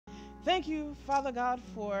Thank you, Father God,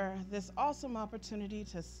 for this awesome opportunity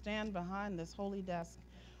to stand behind this holy desk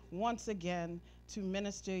once again to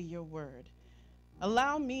minister your word.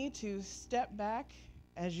 Allow me to step back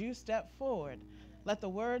as you step forward. Let the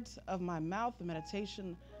words of my mouth, the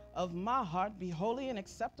meditation of my heart be holy and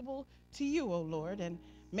acceptable to you, O Lord, and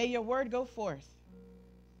may your word go forth.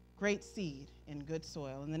 Great seed in good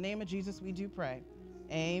soil. In the name of Jesus, we do pray.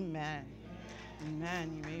 Amen.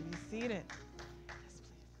 Amen. You may be seated.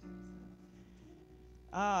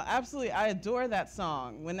 Absolutely, I adore that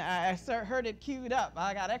song. When I heard it queued up,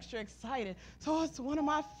 I got extra excited. So it's one of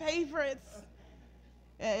my favorites.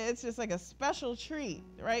 It's just like a special treat,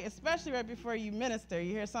 right? Especially right before you minister.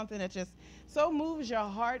 You hear something that just so moves your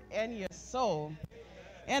heart and your soul.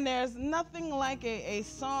 And there's nothing like a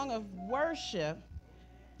song of worship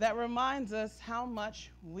that reminds us how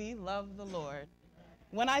much we love the Lord.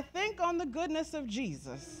 When I think on the goodness of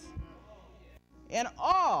Jesus and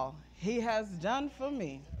all he has done for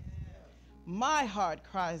me, my heart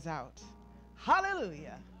cries out,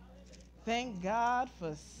 hallelujah. Thank God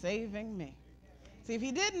for saving me. See, if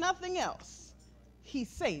he did nothing else, he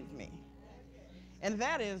saved me. And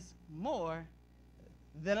that is more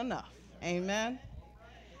than enough. Amen.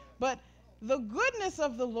 But the goodness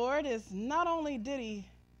of the Lord is not only did he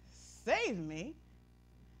save me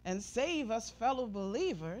and save us fellow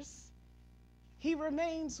believers, he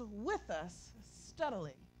remains with us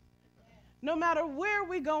steadily. No matter where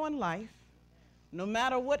we go in life, no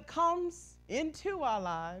matter what comes into our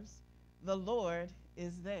lives, the Lord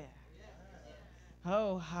is there.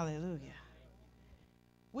 Oh, hallelujah.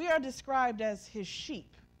 We are described as his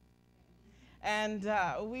sheep. And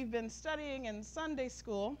we've been studying in Sunday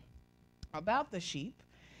school about the sheep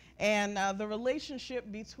and the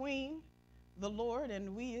relationship between the Lord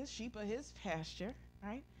and we as sheep of his pasture,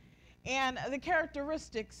 right? And the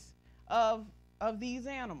characteristics of these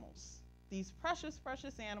animals, these precious,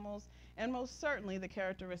 precious animals, and most certainly the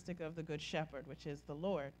characteristic of the good shepherd, which is the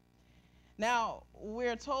Lord. Now,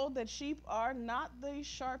 we're told that sheep are not the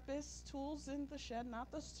sharpest tools in the shed, not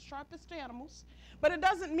the sharpest animals, but it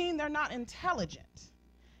doesn't mean they're not intelligent.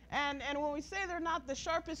 And when we say they're not the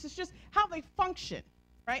sharpest, it's just how they function,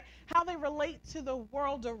 right? How they relate to the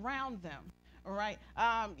world around them, all right?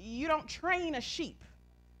 You don't train a sheep,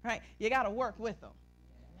 right? You got to work with them.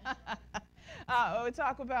 We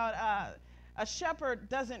talk about a shepherd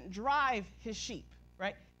doesn't drive his sheep,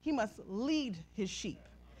 right? He must lead his sheep,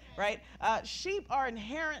 right? Sheep are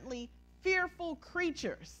inherently fearful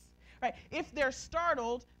creatures, right? If they're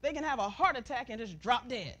startled, they can have a heart attack and just drop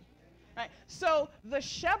dead, right? So the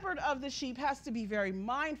shepherd of the sheep has to be very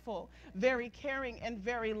mindful, very caring, and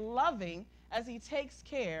very loving as he takes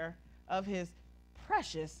care of his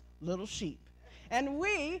precious little sheep. And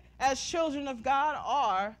we, as children of God,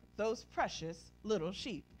 are those precious little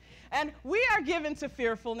sheep. And we are given to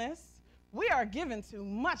fearfulness. We are given to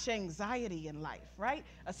much anxiety in life, right?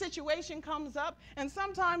 A situation comes up, and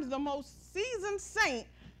sometimes the most seasoned saint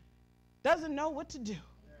doesn't know what to do.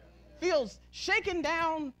 Feels shaken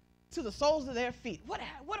down to the soles of their feet. What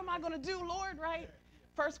am I going to do, Lord, right?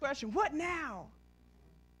 First question, what now?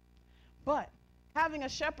 But having a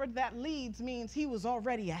shepherd that leads means he was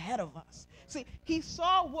already ahead of us. See, he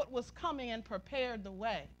saw what was coming and prepared the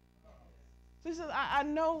way. So he says, I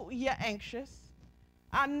know you're anxious.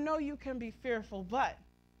 I know you can be fearful, but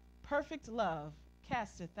perfect love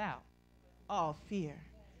casteth out all fear.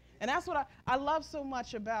 And that's what I love so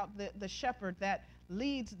much about the shepherd that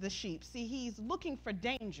leads the sheep. See, he's looking for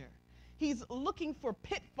danger. He's looking for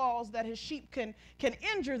pitfalls that his sheep can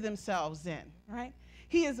injure themselves in, right?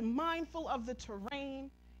 He is mindful of the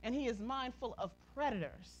terrain, and he is mindful of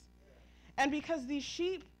predators. And because these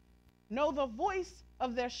sheep know the voice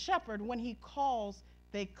of their shepherd, when he calls,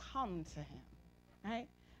 they come to him, right?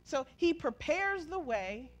 So he prepares the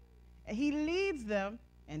way, and he leads them,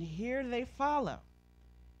 and here they follow.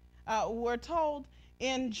 We're told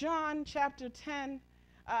in John chapter 10,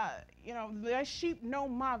 the sheep know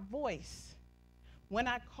my voice. When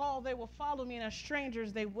I call, they will follow me, and as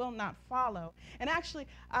strangers, they will not follow. And actually,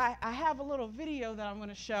 I have a little video that I'm going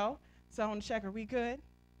to show. So I want to check, are we good?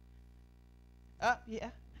 Yeah.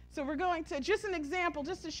 So we're going to, just an example,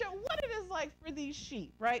 just to show what it is like for these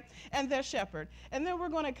sheep, right, and their shepherd. And then we're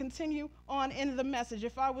going to continue on in the message.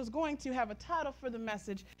 If I was going to have a title for the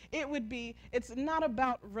message, it would be, it's not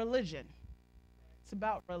about religion. It's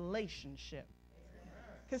about relationship.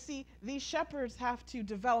 Because, see, these shepherds have to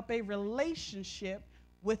develop a relationship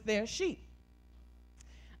with their sheep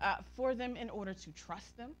for them in order to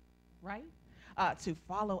trust them, right, to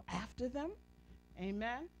follow after them,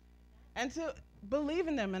 amen, and to believe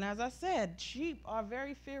in them. And as I said, sheep are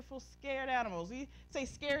very fearful, scared animals. We say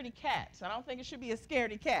scaredy cats. I don't think it should be a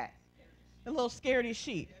scaredy cat, a little scaredy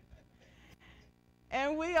sheep.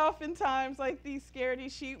 And we oftentimes, like these scaredy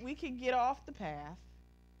sheep, we can get off the path.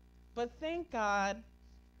 But thank God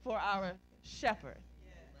for our shepherd,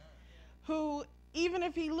 who, even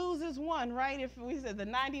if he loses one, right? If we said the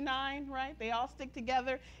 99, right? They all stick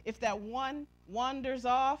together. If that one wanders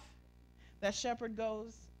off, that shepherd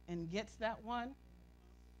goes and gets that one.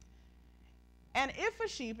 And if a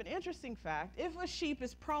sheep, an interesting fact, if a sheep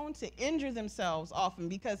is prone to injure themselves often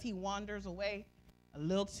because he wanders away a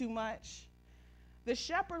little too much, the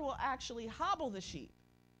shepherd will actually hobble the sheep.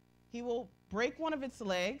 He will break one of its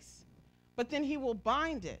legs, but then he will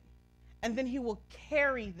bind it, and then he will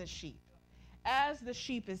carry the sheep as the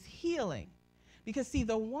sheep is healing. Because, see,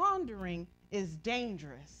 the wandering is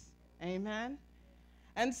dangerous. Amen?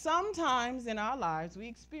 And sometimes in our lives we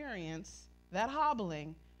experience that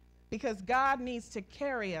hobbling because God needs to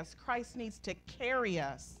carry us. Christ needs to carry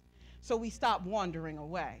us so we stop wandering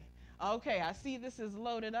away. Okay, I see this is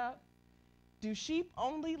loaded up. Do sheep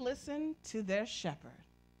only listen to their shepherd?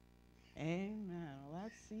 Amen.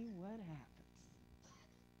 Let's see what happens.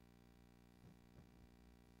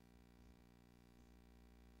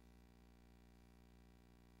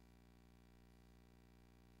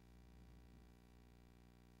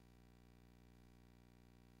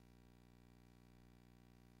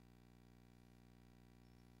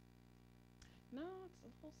 No, it's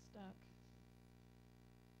a little stuck.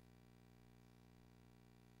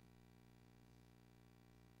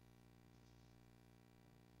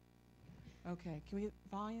 Okay, can we hit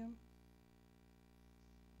volume?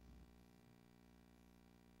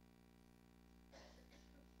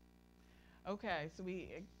 Okay, so we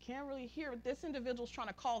can't really hear. This individual's trying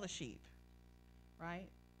to call the sheep, right?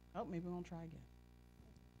 Oh, maybe we'll try again.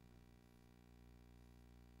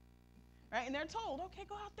 Right, and they're told, okay,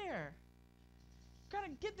 go out there. Gotta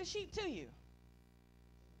get the sheep to you.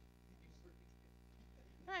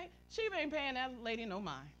 Right? Sheep ain't paying that lady no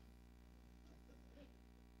mind.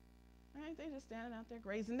 Right? They just standing out there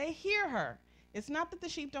grazing. They hear her. It's not that the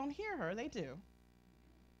sheep don't hear her. They do.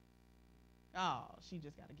 Oh, she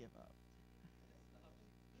just got to give up.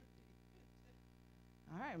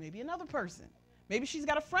 All right, maybe another person. Maybe she's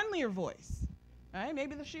got a friendlier voice. All right,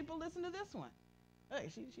 maybe the sheep will listen to this one. Hey,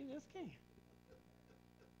 she just can't.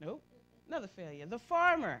 Nope. Another failure. The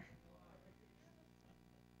farmer.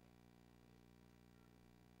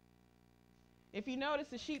 If you notice,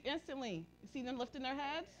 the sheep instantly, you see them lifting their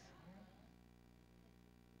heads?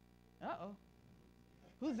 Uh-oh.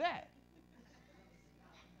 Who's that?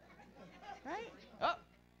 Right? Oh,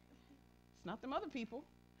 it's not them other people.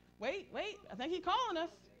 Wait, I think he's calling us.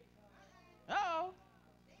 Uh-oh.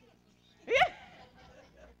 Yeah.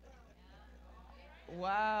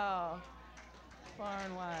 Wow. Far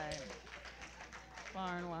and wide.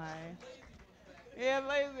 Far and wide. Yeah,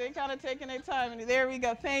 they kind of taking their time. And there we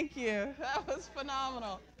go. Thank you. That was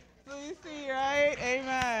phenomenal. So you see, right?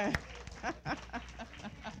 Amen.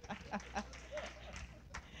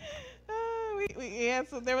 Yeah,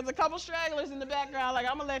 so there was a couple stragglers in the background, like,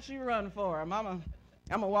 I'm going to let you run for him. I'm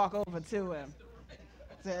going to walk over to him.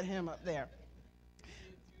 Set him up there.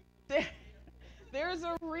 There's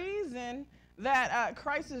a reason that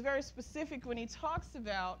Christ is very specific when he talks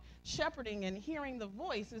about shepherding and hearing the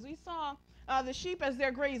voice. As we saw the sheep as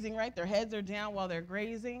they're grazing, right? Their heads are down while they're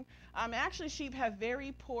grazing. Actually, sheep have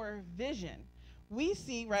very poor vision. We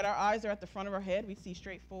see, right, our eyes are at the front of our head. We see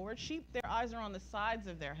straight forward. Sheep, their eyes are on the sides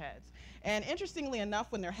of their heads. And interestingly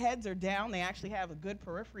enough, when their heads are down, they actually have a good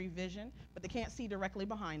periphery vision, but they can't see directly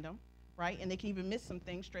behind them, right? And they can even miss some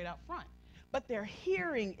things straight out front. But their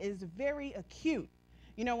hearing is very acute.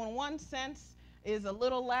 You know, when one sense is a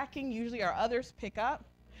little lacking, usually our others pick up.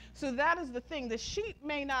 So that is the thing. The sheep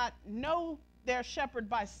may not know their shepherd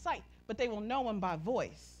by sight, but they will know him by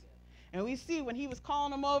voice. And we see when he was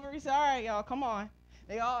calling them over, he said, all right, y'all, come on.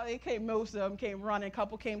 They came, most of them came running, a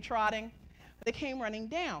couple came trotting, but they came running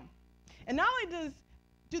down. And not only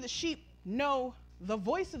do the sheep know the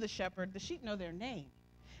voice of the shepherd know their name.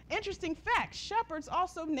 Interesting fact, shepherds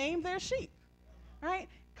also name their sheep, right?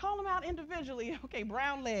 Call them out individually. Okay,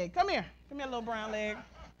 brown leg, come here, little brown leg.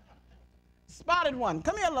 Spotted one,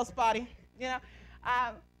 come here, little spotty, you know.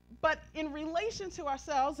 But in relation to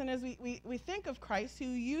ourselves, and as we think of Christ, who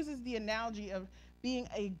uses the analogy of being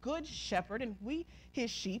a good shepherd, and we,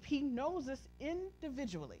 his sheep, he knows us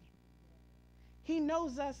individually. He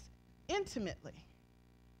knows us intimately.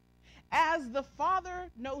 As the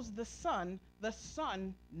Father knows the Son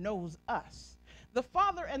knows us. The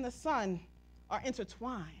Father and the Son are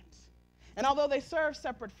intertwined. And although they serve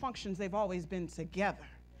separate functions, they've always been together.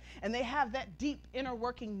 And they have that deep inner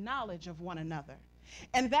working knowledge of one another.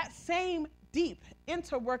 And that same deep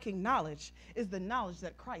interworking knowledge is the knowledge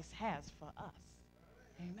that Christ has for us.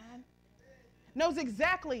 Amen. Knows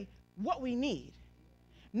exactly what we need.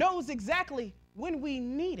 Knows exactly when we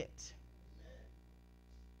need it.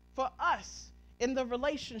 For us, in the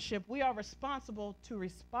relationship, we are responsible to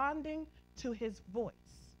responding to his voice.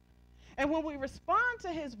 And when we respond to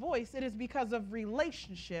his voice, it is because of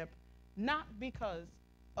relationship, not because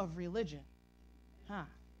of religion.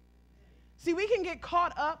 See, we can get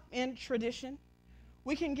caught up in tradition.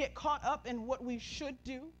 We can get caught up in what we should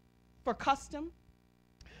do for custom.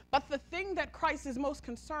 But the thing that Christ is most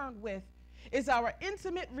concerned with is our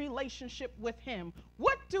intimate relationship with him.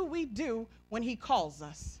 What do we do when he calls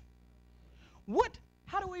us?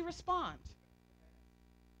 How do we respond?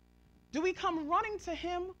 Do we come running to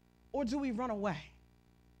him or do we run away?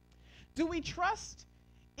 Do we trust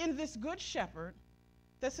in this good shepherd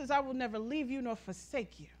that says, I will never leave you nor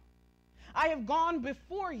forsake you? I have gone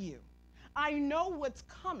before you. I know what's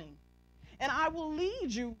coming, and I will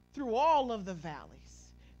lead you through all of the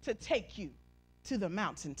valleys to take you to the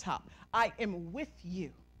mountaintop. I am with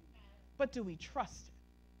you. But do we trust it?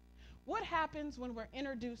 What happens when we're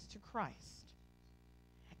introduced to Christ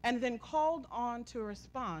and then called on to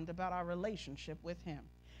respond about our relationship with him?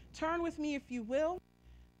 Turn with me, if you will,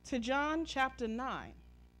 to John chapter 9.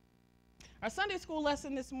 Our Sunday school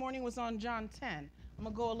lesson this morning was on John 10. I'm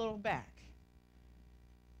going to go a little back.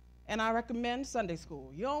 And I recommend Sunday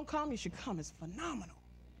school. You don't come, you should come. It's phenomenal.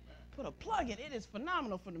 Put a plug in. It is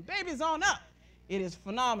phenomenal. From the babies on up, it is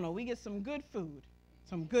phenomenal. We get some good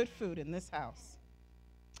food in this house.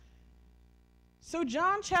 So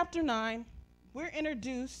John chapter 9, we're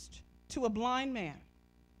introduced to a blind man.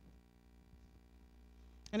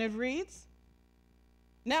 And it reads,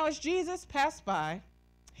 now as Jesus passed by,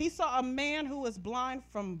 he saw a man who was blind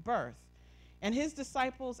from birth. And his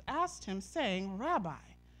disciples asked him, saying, Rabbi,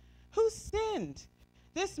 who sinned,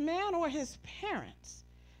 this man or his parents,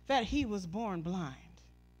 that he was born blind?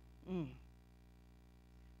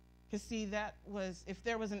 Because see, that was, if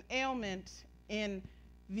there was an ailment in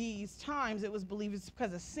these times, it was believed it's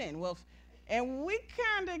because of sin. Well, and we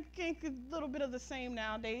kind of think a little bit of the same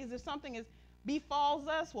nowadays. If something befalls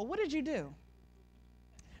us, well, what did you do?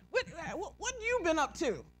 What have you been up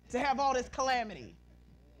to have all this calamity?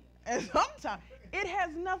 And sometimes it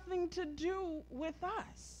has nothing to do with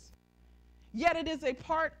us. Yet it is a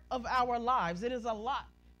part of our lives. It is a lot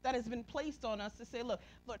that has been placed on us to say, look,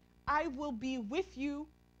 I will be with you.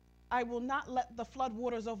 I will not let the flood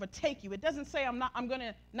waters overtake you. It doesn't say I'm going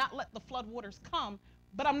to not let the flood waters come,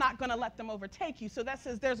 but I'm not going to let them overtake you. So that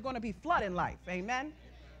says there's going to be flood in life. Amen?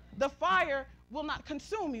 The fire will not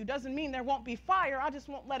consume you. Doesn't mean there won't be fire. I just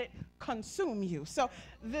won't let it consume you. So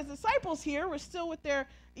the disciples here were still with their,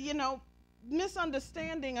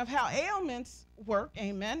 misunderstanding of how ailments work,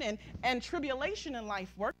 amen, and tribulation in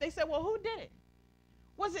life work. They said, well, who did it?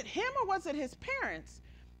 Was it him or was it his parents?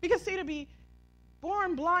 Because see, to be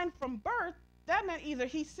born blind from birth, that meant either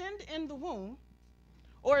he sinned in the womb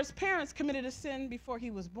or his parents committed a sin before he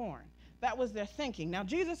was born. That was their thinking. Now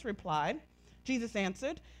Jesus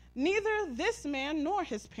answered, neither this man nor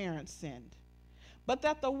his parents sinned, but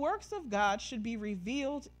that the works of God should be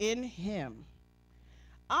revealed in him.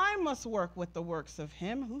 I must work with the works of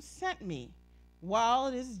him who sent me while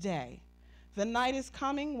it is day. The night is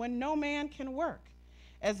coming when no man can work.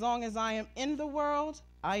 As long as I am in the world,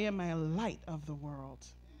 I am a light of the world.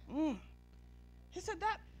 He said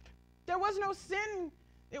that there was no sin.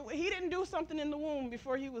 He didn't do something in the womb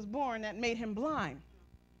before he was born that made him blind.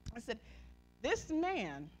 I said, this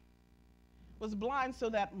man was blind so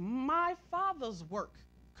that my Father's work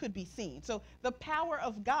could be seen. So the power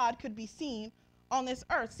of God could be seen on this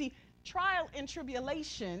earth. See, trial and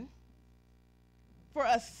tribulation for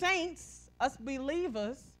us saints, us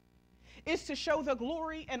believers, is to show the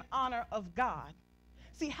glory and honor of God.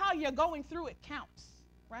 See, how you're going through it counts,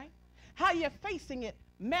 right? How you're facing it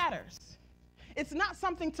matters. It's not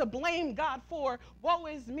something to blame God for. Woe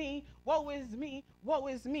is me, woe is me, woe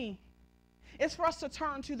is me. It's for us to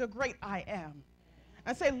turn to the great I am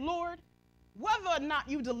and say, Lord, whether or not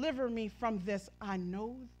you deliver me from this, I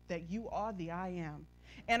know that you are the I am,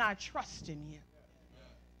 and I trust in you.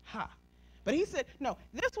 But he said, no,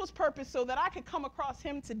 this was purpose so that I could come across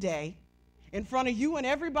him today in front of you and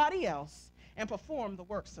everybody else and perform the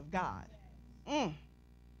works of God.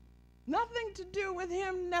 Nothing to do with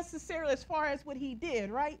him necessarily as far as what he did,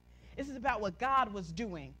 right? This is about what God was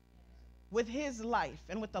doing with his life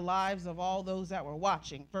and with the lives of all those that were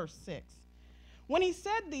watching. Verse 6. When he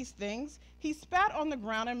said these things, he spat on the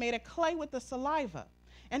ground and made a clay with the saliva.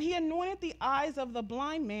 And he anointed the eyes of the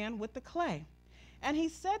blind man with the clay. And he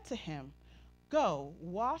said to him, "Go,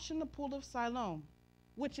 wash in the pool of Siloam,"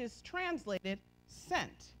 which is translated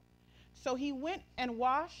sent. So he went and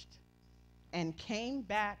washed and came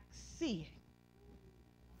back seeing.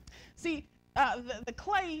 See, the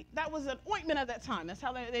clay, that was an ointment at that time. That's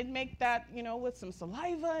how they'd make that, with some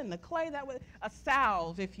saliva and the clay. That was a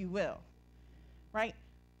salve, if you will, right?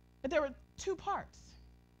 But there were two parts.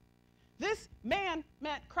 This man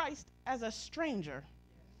met Christ as a stranger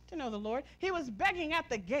to know the Lord. He was begging at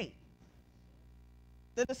the gate.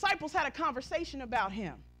 The disciples had a conversation about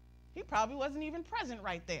him. He probably wasn't even present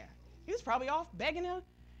right there. He was probably off begging him,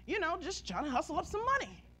 just trying to hustle up some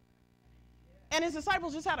money. And his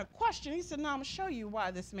disciples just had a question. He said, "No, I'm going to show you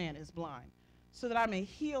why this man is blind, so that I may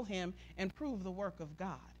heal him and prove the work of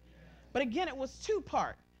God." But again, it was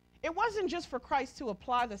two-part. It wasn't just for Christ to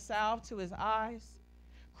apply the salve to his eyes.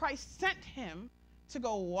 Christ sent him to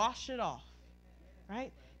go wash it off,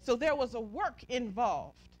 right? So there was a work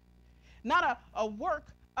involved, not a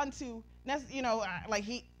work unto,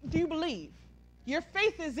 do you believe? Your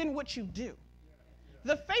faith is in what you do.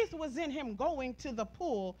 The faith was in him going to the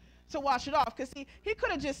pool to wash it off, because he could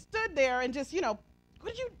have just stood there and just,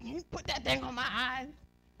 "Would you put that thing on my eyes?"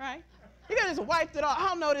 Right? He could have just wiped it off. "I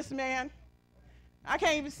don't know this man. I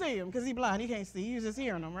can't even see him because he's blind. He can't see. He was just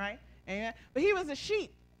hearing them," right? Amen. But he was a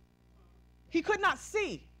sheep. He could not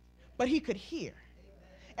see, but he could hear.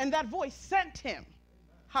 And that voice sent him,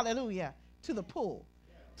 hallelujah, to the pool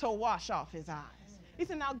to wash off his eyes. He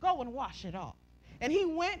said, "Now go and wash it off." And he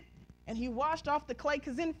went and he washed off the clay,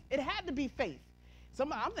 because then it had to be faith.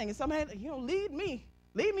 I'm thinking somebody, lead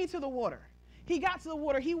me to the water. He got to the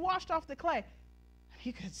water. He washed off the clay.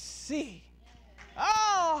 He could see.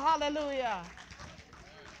 Oh, hallelujah.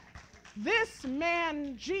 This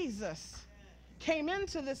man, Jesus, came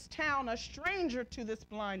into this town, a stranger to this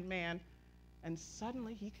blind man, and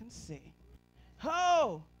suddenly he can see.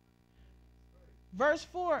 Oh, verse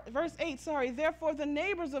 8, therefore the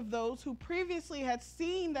neighbors of those who previously had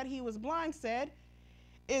seen that he was blind said,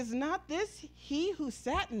 "Is not this he who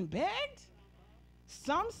sat and begged?"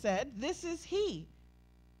 Some said, "This is he."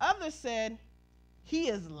 Others said, "He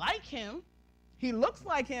is like him. He looks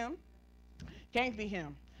like him." Can't be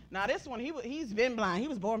him. Now this one, he's been blind. He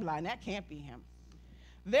was born blind. That can't be him.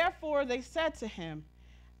 Therefore they said to him,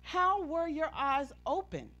 "How were your eyes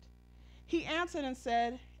opened?" He answered and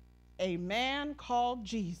said, "A man called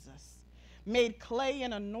Jesus made clay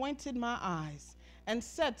and anointed my eyes and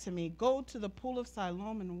said to me, 'Go to the pool of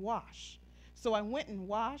Siloam and wash.' So I went and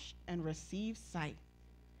washed and received sight."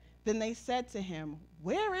 Then they said to him,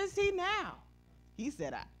 "Where is he now?" He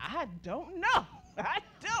said, I don't know. I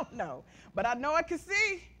don't know. But I know I can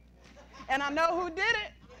see. And I know who did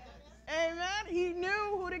it. Amen. He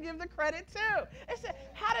knew who to give the credit to. They said,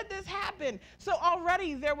 "How did this happen?" So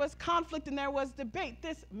already there was conflict and there was debate.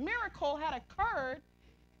 This miracle had occurred.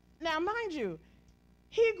 Now, mind you,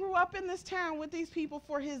 he grew up in this town with these people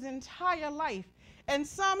for his entire life. And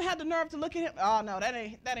some had the nerve to look at him. "Oh, no, that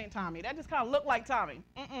ain't Tommy. That just kind of looked like Tommy."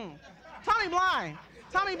 Tommy blind.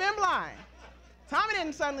 Tommy been blind. Tommy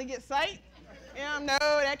didn't suddenly get sight. No,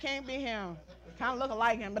 that can't be him. Kind of look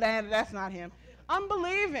like him, but that's not him.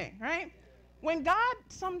 Unbelieving, right? When God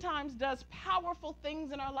sometimes does powerful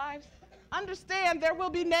things in our lives, understand there will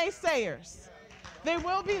be naysayers. There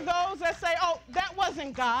will be those that say, "Oh, that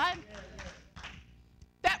wasn't God.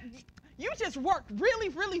 That you just worked really,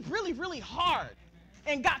 really, really, really hard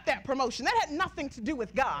and got that promotion. That had nothing to do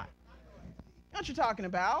with God." You know what you're talking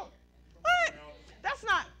about? What? That's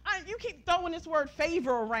not, you keep throwing this word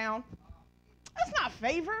favor around. That's not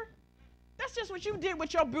favor. That's just what you did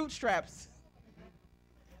with your bootstraps.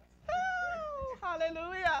 Oh,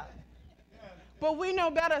 hallelujah. But we know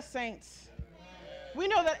better, saints. We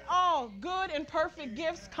know that all good and perfect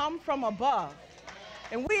gifts come from above.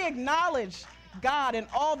 And we acknowledge God and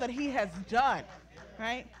all that he has done,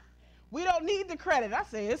 right? We don't need the credit. I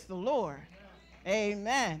say it's the Lord.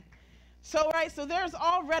 Amen. So there's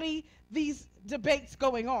already these debates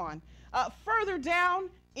going on. Further down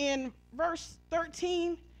in verse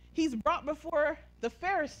 13, he's brought before the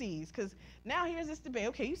Pharisees, because now here's this debate.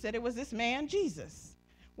 Okay, you said it was this man, Jesus.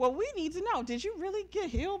 Well, we need to know, did you really get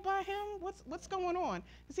healed by him? What's going on?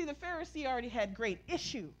 You see, the Pharisee already had great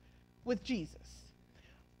issue with Jesus.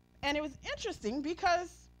 And it was interesting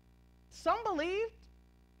because some believed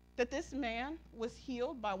that this man was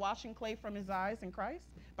healed by washing clay from his eyes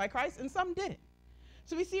by Christ, and some didn't.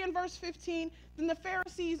 So we see in verse 15, then the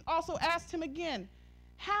Pharisees also asked him again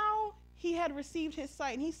how he had received his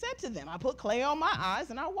sight. And he said to them, "I put clay on my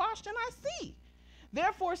eyes and I washed and I see."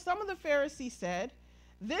 Therefore, some of the Pharisees said,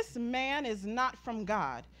 "This man is not from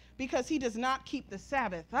God, because he does not keep the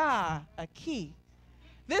Sabbath." Ah, a key.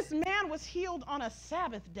 This man was healed on a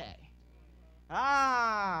Sabbath day.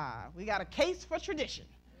 Ah, we got a case for tradition.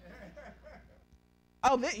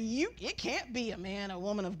 Oh, it can't be a man or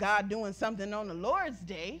woman of God doing something on the Lord's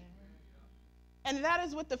day. And that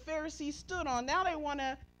is what the Pharisees stood on. Now we're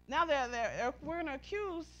going to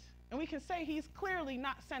accuse, and we can say he's clearly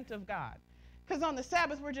not sent of God. Because on the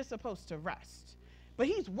Sabbath, we're just supposed to rest. But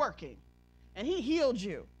he's working, and he healed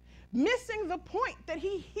you, missing the point that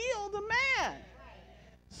he healed a man.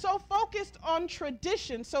 So focused on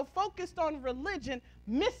tradition, so focused on religion,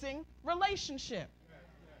 missing relationship.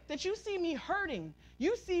 That you see me hurting,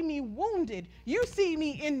 you see me wounded, you see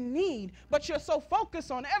me in need, but you're so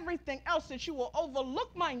focused on everything else that you will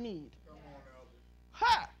overlook my need.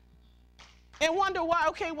 Ha! And wonder why.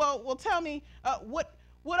 Okay, well, tell me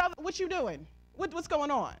what you doing? What's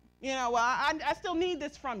going on? You know, I still need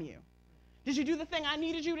this from you. Did you do the thing I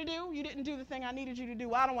needed you to do? You didn't do the thing I needed you to do.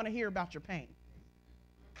 Well, I don't want to hear about your pain.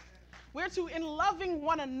 We're to, in loving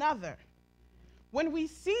one another, when we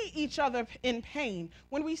see each other in pain,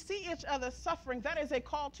 when we see each other suffering, that is a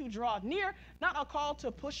call to draw near, not a call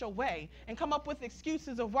to push away and come up with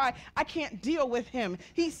excuses of why I can't deal with him.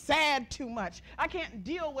 He's sad too much. I can't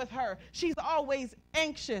deal with her. She's always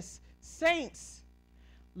anxious. Saints,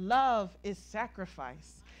 love is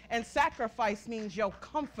sacrifice. And sacrifice means your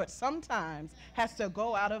comfort sometimes has to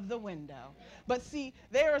go out of the window. But see,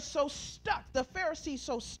 they are so stuck, the Pharisees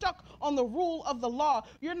so stuck on the rule of the law.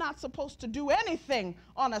 You're not supposed to do anything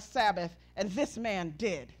on a Sabbath, and this man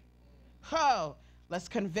did. Oh, let's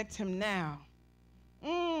convict him now.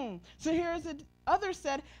 So here's the others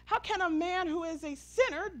said, "How can a man who is a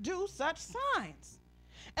sinner do such signs?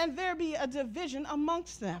 And there be a division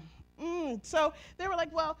amongst them." So they were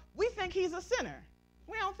like, well, we think he's a sinner.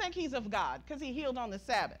 We don't think he's of God because he healed on the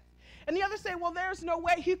Sabbath. And the others say, well, there's no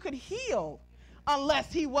way he could heal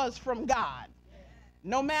unless he was from God,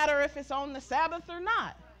 no matter if it's on the Sabbath or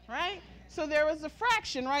not, right? So there was a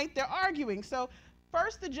fraction, right? They're arguing. So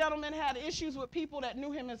first the gentleman had issues with people that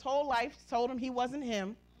knew him his whole life, told him he wasn't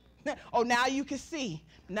him. Oh, now you can see.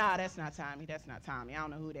 Nah, that's not Tommy. That's not Tommy. I don't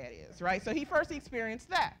know who that is, right? So he first experienced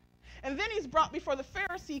that. And then he's brought before the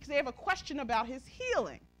Pharisees because they have a question about his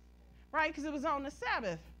healing. Right, because it was on the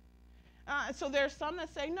Sabbath. So there's some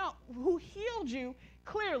that say, no, who healed you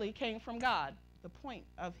clearly came from God. The point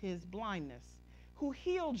of his blindness. Who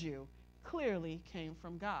healed you clearly came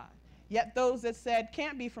from God. Yet those that said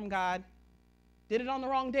can't be from God did it on the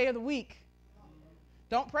wrong day of the week.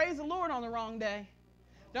 Don't praise the Lord on the wrong day.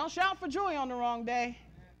 Don't shout for joy on the wrong day.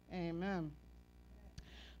 Amen.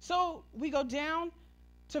 So we go down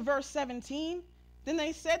to verse 17. Then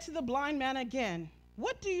they said to the blind man again,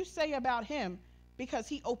 "What do you say about him? Because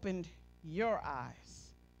he opened your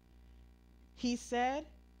eyes." He said,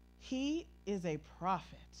 "He is a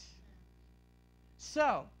prophet."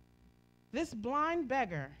 So, this blind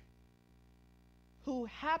beggar who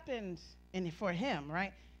happened, and for him,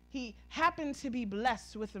 right, he happened to be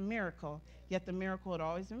blessed with a miracle, yet the miracle had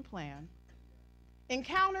always been planned,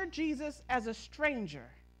 encountered Jesus as a stranger,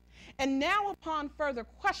 and now upon further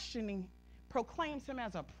questioning, proclaims him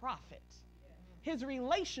as a prophet. His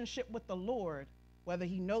relationship with the Lord, whether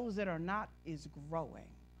he knows it or not, is growing.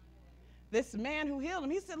 This man who healed him,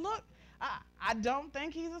 he said, look, I don't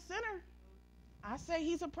think he's a sinner. I say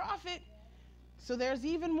he's a prophet. So there's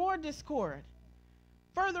even more discord.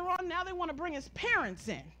 Further on, now they want to bring his parents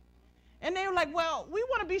in. And they were like, well, we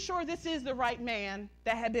want to be sure this is the right man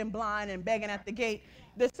that had been blind and begging at the gate.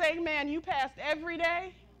 The same man you passed every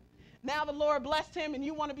day. Now the Lord blessed him and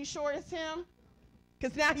you want to be sure it's him?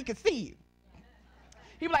 Because now he can see you.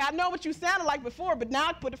 He'd be like, I know what you sounded like before, but now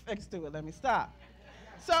I put a fix to it. Let me stop.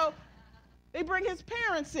 So they bring his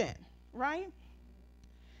parents in, right?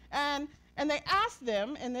 And they ask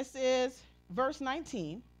them, and this is verse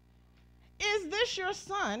 19, "Is this your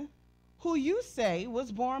son who you say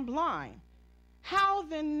was born blind? How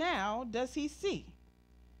then now does he see?"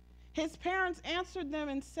 His parents answered them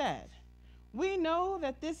and said, "We know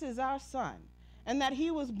that this is our son, and that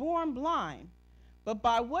he was born blind. But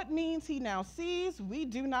by what means he now sees, we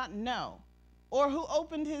do not know. Or who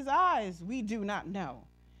opened his eyes, we do not know.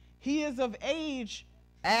 He is of age,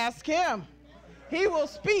 ask him. He will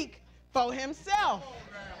speak for himself."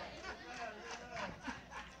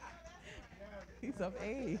 He's of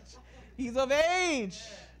age. He's of age.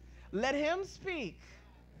 Let him speak.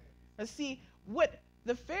 Let's see, what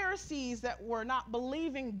the Pharisees that were not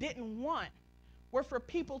believing didn't want were for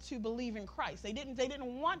people to believe in Christ. They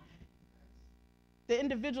didn't want the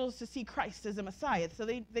individuals to see Christ as a Messiah. So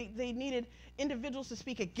they needed individuals to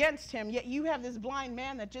speak against him. Yet you have this blind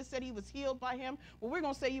man that just said he was healed by him. Well, we're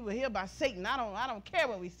going to say you were healed by Satan. I don't care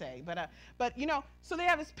what we say. But you know, so they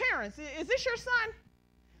have his parents. Is this your son?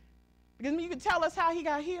 Because you can tell us how he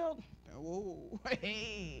got healed. Oh,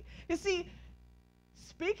 hey. You see,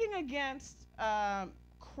 speaking against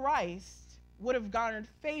Christ would have garnered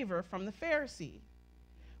favor from the Pharisee.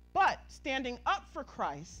 But standing up for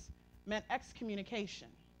Christ meant excommunication.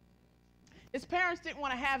 His parents didn't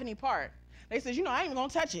want to have any part. They said, you know, I ain't even going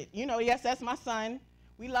to touch it. You know, yes, that's my son.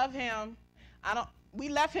 We love him. We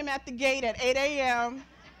left him at the gate at 8 a.m.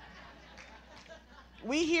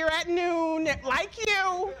 We here at noon, like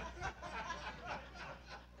you.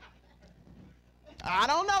 I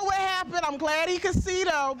don't know what happened. I'm glad he could see,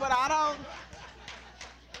 though, but I don't.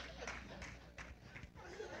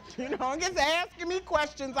 You know, gets asking me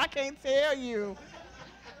questions I can't tell you.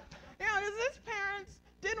 You know, his parents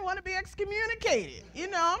didn't want to be excommunicated. You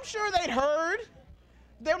know, I'm sure they'd heard.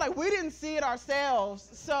 They were like, we didn't see it ourselves.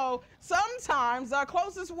 So sometimes our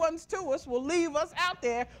closest ones to us will leave us out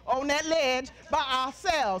there on that ledge by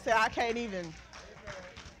ourselves. Say, I can't even.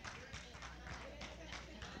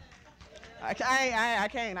 I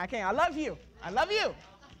can't. I love you. I love you.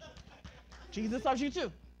 Jesus loves you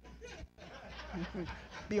too.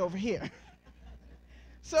 Be over here.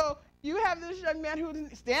 So you have this young man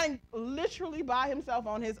who's standing literally by himself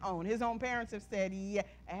on his own. His own parents have said, yeah,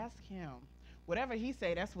 ask him. Whatever he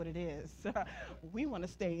say, that's what it is. We want to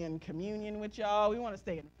stay in communion with y'all. We want to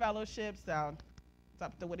stay in fellowship. So it's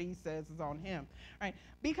up to what he says is on him. Right?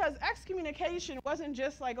 Because excommunication wasn't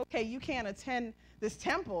just like, okay, you can't attend this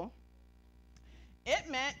temple. It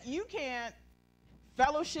meant you can't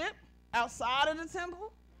fellowship outside of the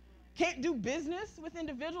temple. Can't do business with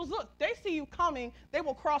individuals. Look, they see you coming, they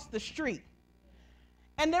will cross the street.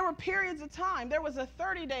 And there were periods of time. There was a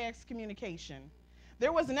 30-day excommunication.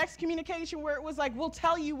 There was an excommunication where it was like, we'll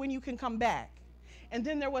tell you when you can come back. And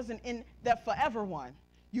then there was that forever one.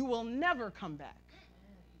 You will never come back.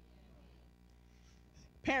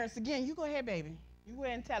 Parents, again, you go ahead, baby. You go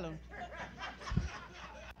ahead and tell them.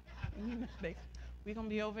 We're going to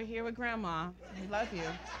be over here with Grandma. We love you.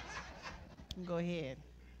 Go ahead.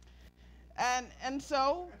 And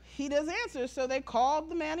so he does answer. So they called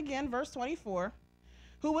the man again, verse 24,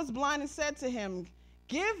 who was blind, and said to him,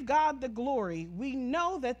 give God the glory. We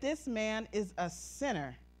know that this man is a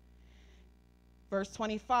sinner. Verse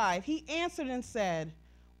 25, he answered and said,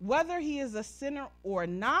 whether he is a sinner or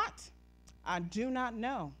not, I do not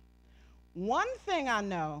know. One thing I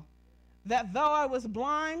know, that though I was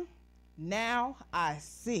blind, now I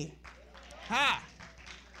see. Ha!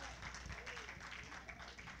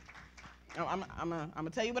 I'm going to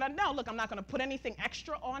tell you what I know. Look, I'm not going to put anything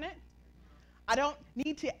extra on it. I don't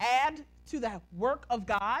need to add to the work of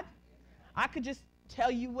God. I could just tell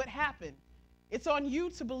you what happened. It's on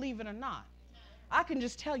you to believe it or not. I can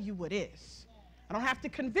just tell you what is. I don't have to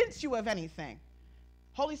convince you of anything.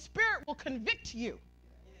 Holy Spirit will convict you.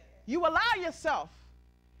 You allow yourself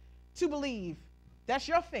to believe. That's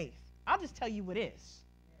your faith. I'll just tell you what is.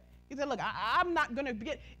 He said, look, I'm not going to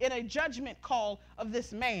get in a judgment call of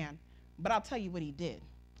this man, but I'll tell you what he did.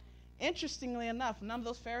 Interestingly enough, none of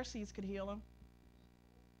those Pharisees could heal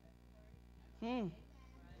him.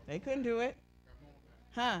 They couldn't do it.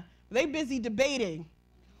 They busy debating,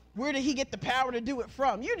 where did he get the power to do it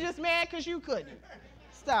from? You're just mad because you couldn't.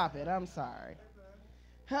 Stop it. I'm sorry.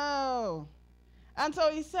 Oh. And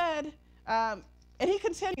so he said, and he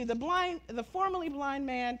continued, the formerly blind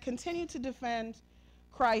man continued to defend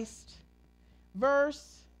Christ.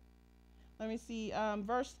 Verse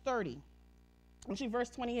 30. Actually, verse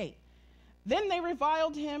 28. Then they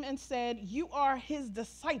reviled him and said, you are his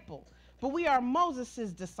disciple, but we are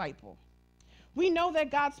Moses' disciple. We know that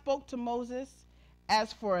God spoke to Moses.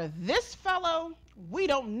 As for this fellow, we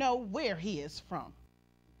don't know where he is from.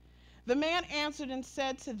 The man answered and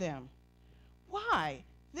said to them, why,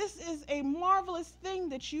 this is a marvelous thing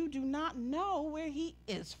that you do not know where he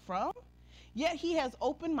is from. Yet he has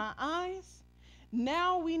opened my eyes.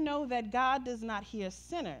 Now we know that God does not hear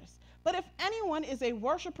sinners. But if anyone is a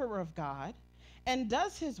worshiper of God and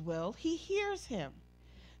does his will, he hears him.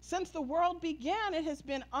 Since the world began, it has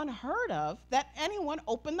been unheard of that anyone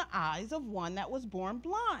opened the eyes of one that was born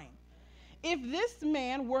blind. If this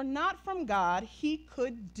man were not from God, he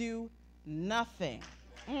could do nothing.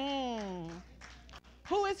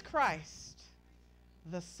 Who is Christ?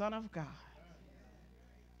 The Son of God.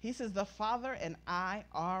 He says, the Father and I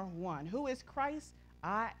are one. Who is Christ?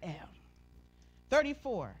 I am.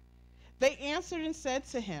 34. They answered and said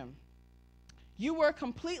to him, you were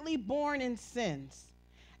completely born in sins,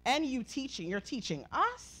 And you're teaching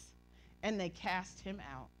us? And they cast him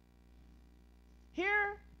out.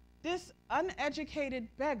 Here, this uneducated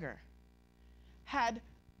beggar had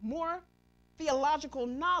more theological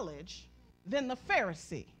knowledge than the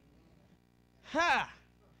Pharisee. Ha!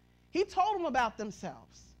 He told them about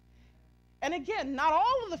themselves. And again, not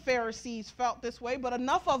all of the Pharisees felt this way, but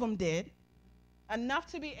enough of them did.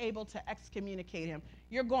 Enough to be able to excommunicate him.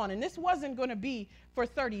 You're gone. And this wasn't going to be for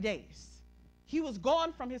 30 days. He was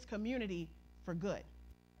gone from his community for good.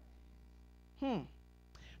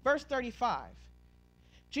 Verse 35.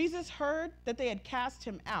 Jesus heard that they had cast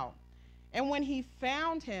him out. And when he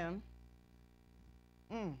found him,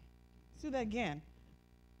 let's do that again.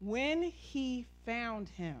 When he found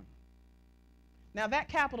him. Now that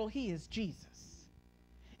capital He is Jesus.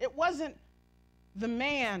 It wasn't the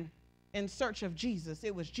man in search of Jesus.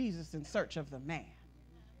 It was Jesus in search of the man.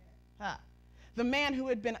 The man who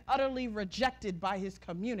had been utterly rejected by his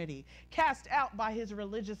community, cast out by his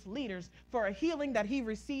religious leaders for a healing that he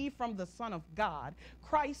received from the Son of God.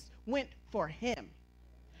 Christ went for him.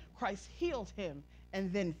 Christ healed him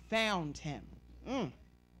and then found him.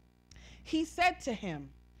 He said to him,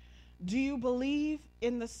 "Do you believe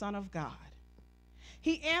in the Son of God?"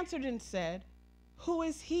 He answered and said, "Who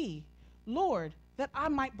is he, Lord, that I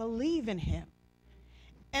might believe in him?"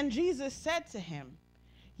 And Jesus said to him,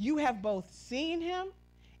 "You have both seen him,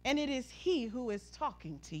 and it is he who is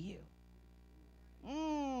talking to you."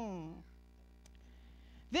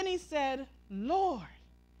 Then he said, "Lord,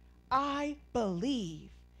 I believe."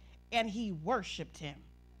 And he worshiped him.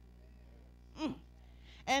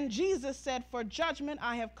 And Jesus said, "For judgment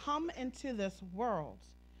I have come into this world,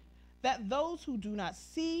 that those who do not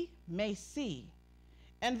see may see,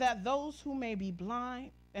 and that those who may be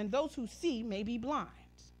blind, and those who see may be blind."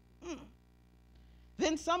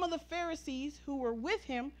 Then some of the Pharisees who were with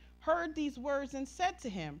him heard these words and said to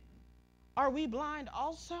him, "Are we blind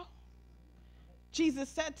also?" Jesus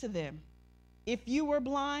said to them, "If you were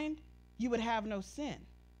blind, you would have no sin.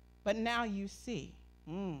 But now you see."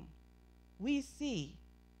 We see,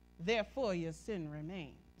 therefore your sin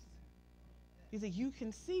remains. He said, you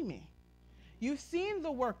can see me. You've seen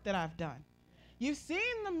the work that I've done. You've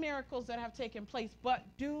seen the miracles that have taken place, but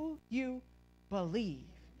do you believe?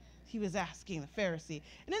 He was asking the Pharisee.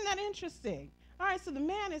 And isn't that interesting? All right, so the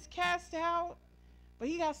man is cast out, but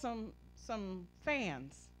he got some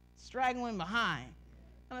fans straggling behind.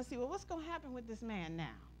 And I see, well, what's going to happen with this man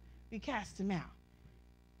now? We cast him out.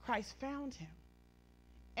 Christ found him.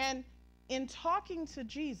 And in talking to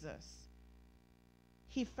Jesus,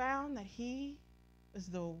 he found that he is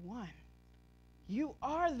the one. You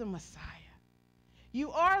are the Messiah.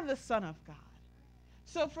 You are the Son of God.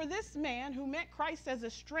 So for this man who met Christ as a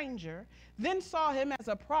stranger, then saw him as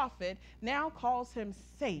a prophet, now calls him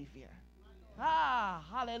Savior.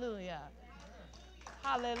 Hallelujah.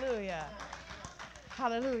 Hallelujah.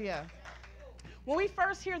 Hallelujah. When we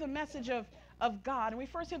first hear the message of God, and we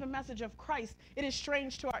first hear the message of Christ, it is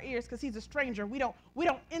strange to our ears because he's a stranger. We don't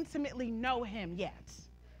intimately know him yet,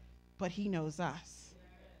 but he knows us.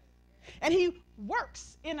 And he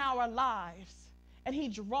works in our lives, and he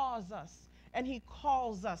draws us, and he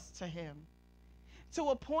calls us to him to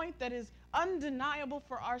a point that is undeniable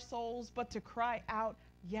for our souls, but to cry out,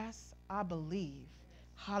 "Yes, I believe."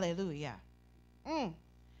 Hallelujah. And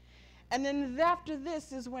then after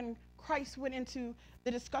this is when Christ went into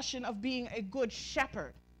the discussion of being a good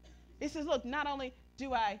shepherd. He says, look, not only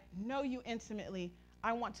do I know you intimately,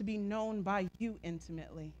 I want to be known by you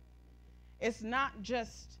intimately. It's not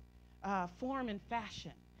just form and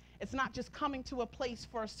fashion. It's not just coming to a place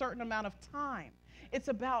for a certain amount of time. It's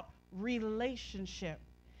about relationship.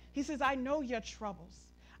 He says, I know your troubles.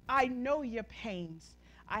 I know your pains.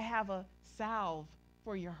 I have a salve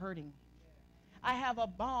for your hurting. I have a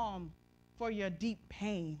balm for your deep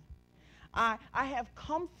pain. I have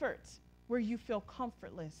comfort where you feel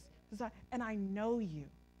comfortless. And I know you.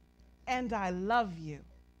 And I love you.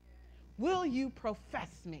 Will you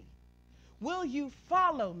profess me? Will you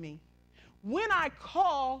follow me? When I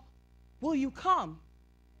call, will you come?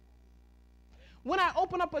 When I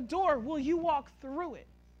open up a door, will you walk through it?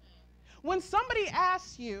 When somebody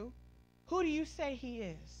asks you, who do you say he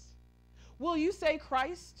is? Will you say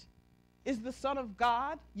Christ is the Son of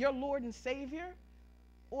God, your Lord and Savior?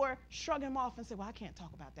 Or shrug him off and say, well, I can't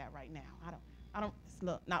talk about that right now. It's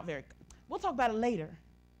not very good. We'll talk about it later.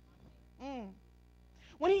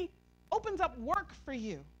 When he opens up work for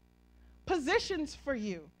you, positions for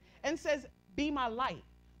you, and says, be my light.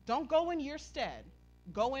 Don't go in your stead.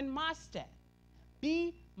 Go in my stead.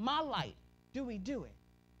 Be my light. Do we do it?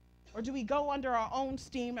 Or do we go under our own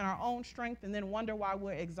steam and our own strength and then wonder why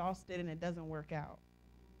we're exhausted and it doesn't work out?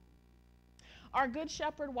 Our good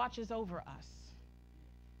shepherd watches over us.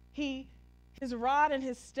 His rod and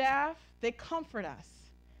his staff, they comfort us,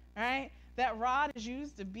 right? That rod is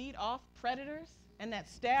used to beat off predators, and that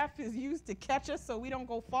staff is used to catch us so we don't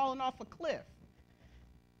go falling off a cliff.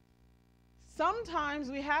 Sometimes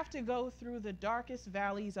we have to go through the darkest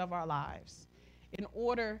valleys of our lives in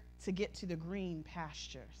order to get to the green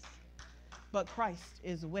pastures. But Christ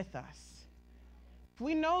is with us. If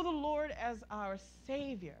we know the Lord as our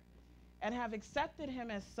Savior and have accepted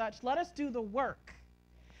him as such, let us do the work.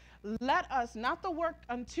 Let us, not the work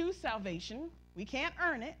unto salvation, we can't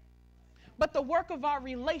earn it, but the work of our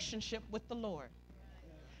relationship with the Lord.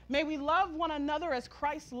 May we love one another as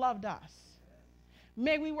Christ loved us.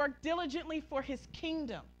 May we work diligently for his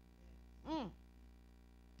kingdom.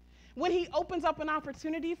 When he opens up an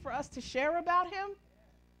opportunity for us to share about him,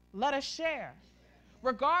 let us share.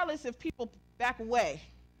 Regardless if people back away.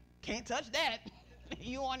 Can't touch that.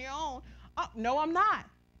 You on your own. Oh, no, I'm not.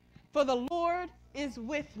 For the Lord is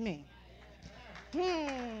with me.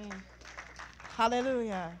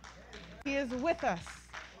 Hallelujah. He is with us.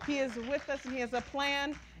 He is with us, and he has a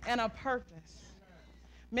plan and a purpose.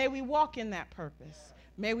 May we walk in that purpose.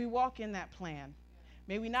 May we walk in that plan.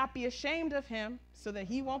 May we not be ashamed of him so that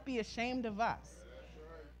he won't be ashamed of us.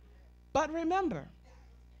 But remember,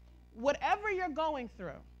 whatever you're going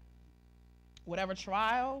through, whatever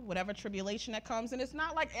trial, whatever tribulation that comes, and it's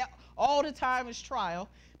not like all the time is trial.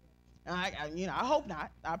 I hope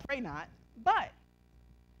not. I pray not. But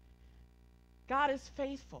God is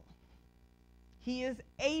faithful. He is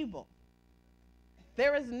able.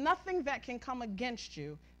 There is nothing that can come against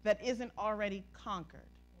you that isn't already conquered.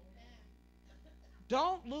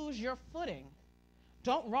 Don't lose your footing.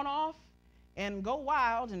 Don't run off and go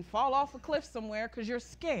wild and fall off a cliff somewhere because you're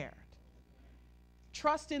scared.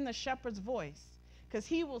 Trust in the shepherd's voice, because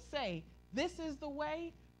he will say, this is the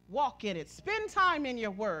way, walk in it. Spend time in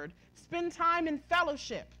your word. Spend time in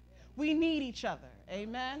fellowship. We need each other.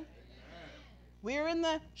 Amen? We're in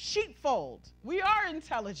the sheepfold. We are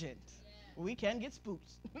intelligent. We can get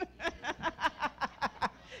spooked.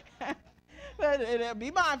 But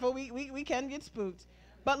be mindful, we can get spooked.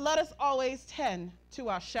 But let us always tend to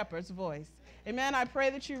our shepherd's voice. Amen. I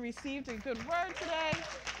pray that you received a good word today.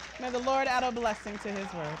 May the Lord add a blessing to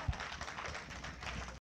his word.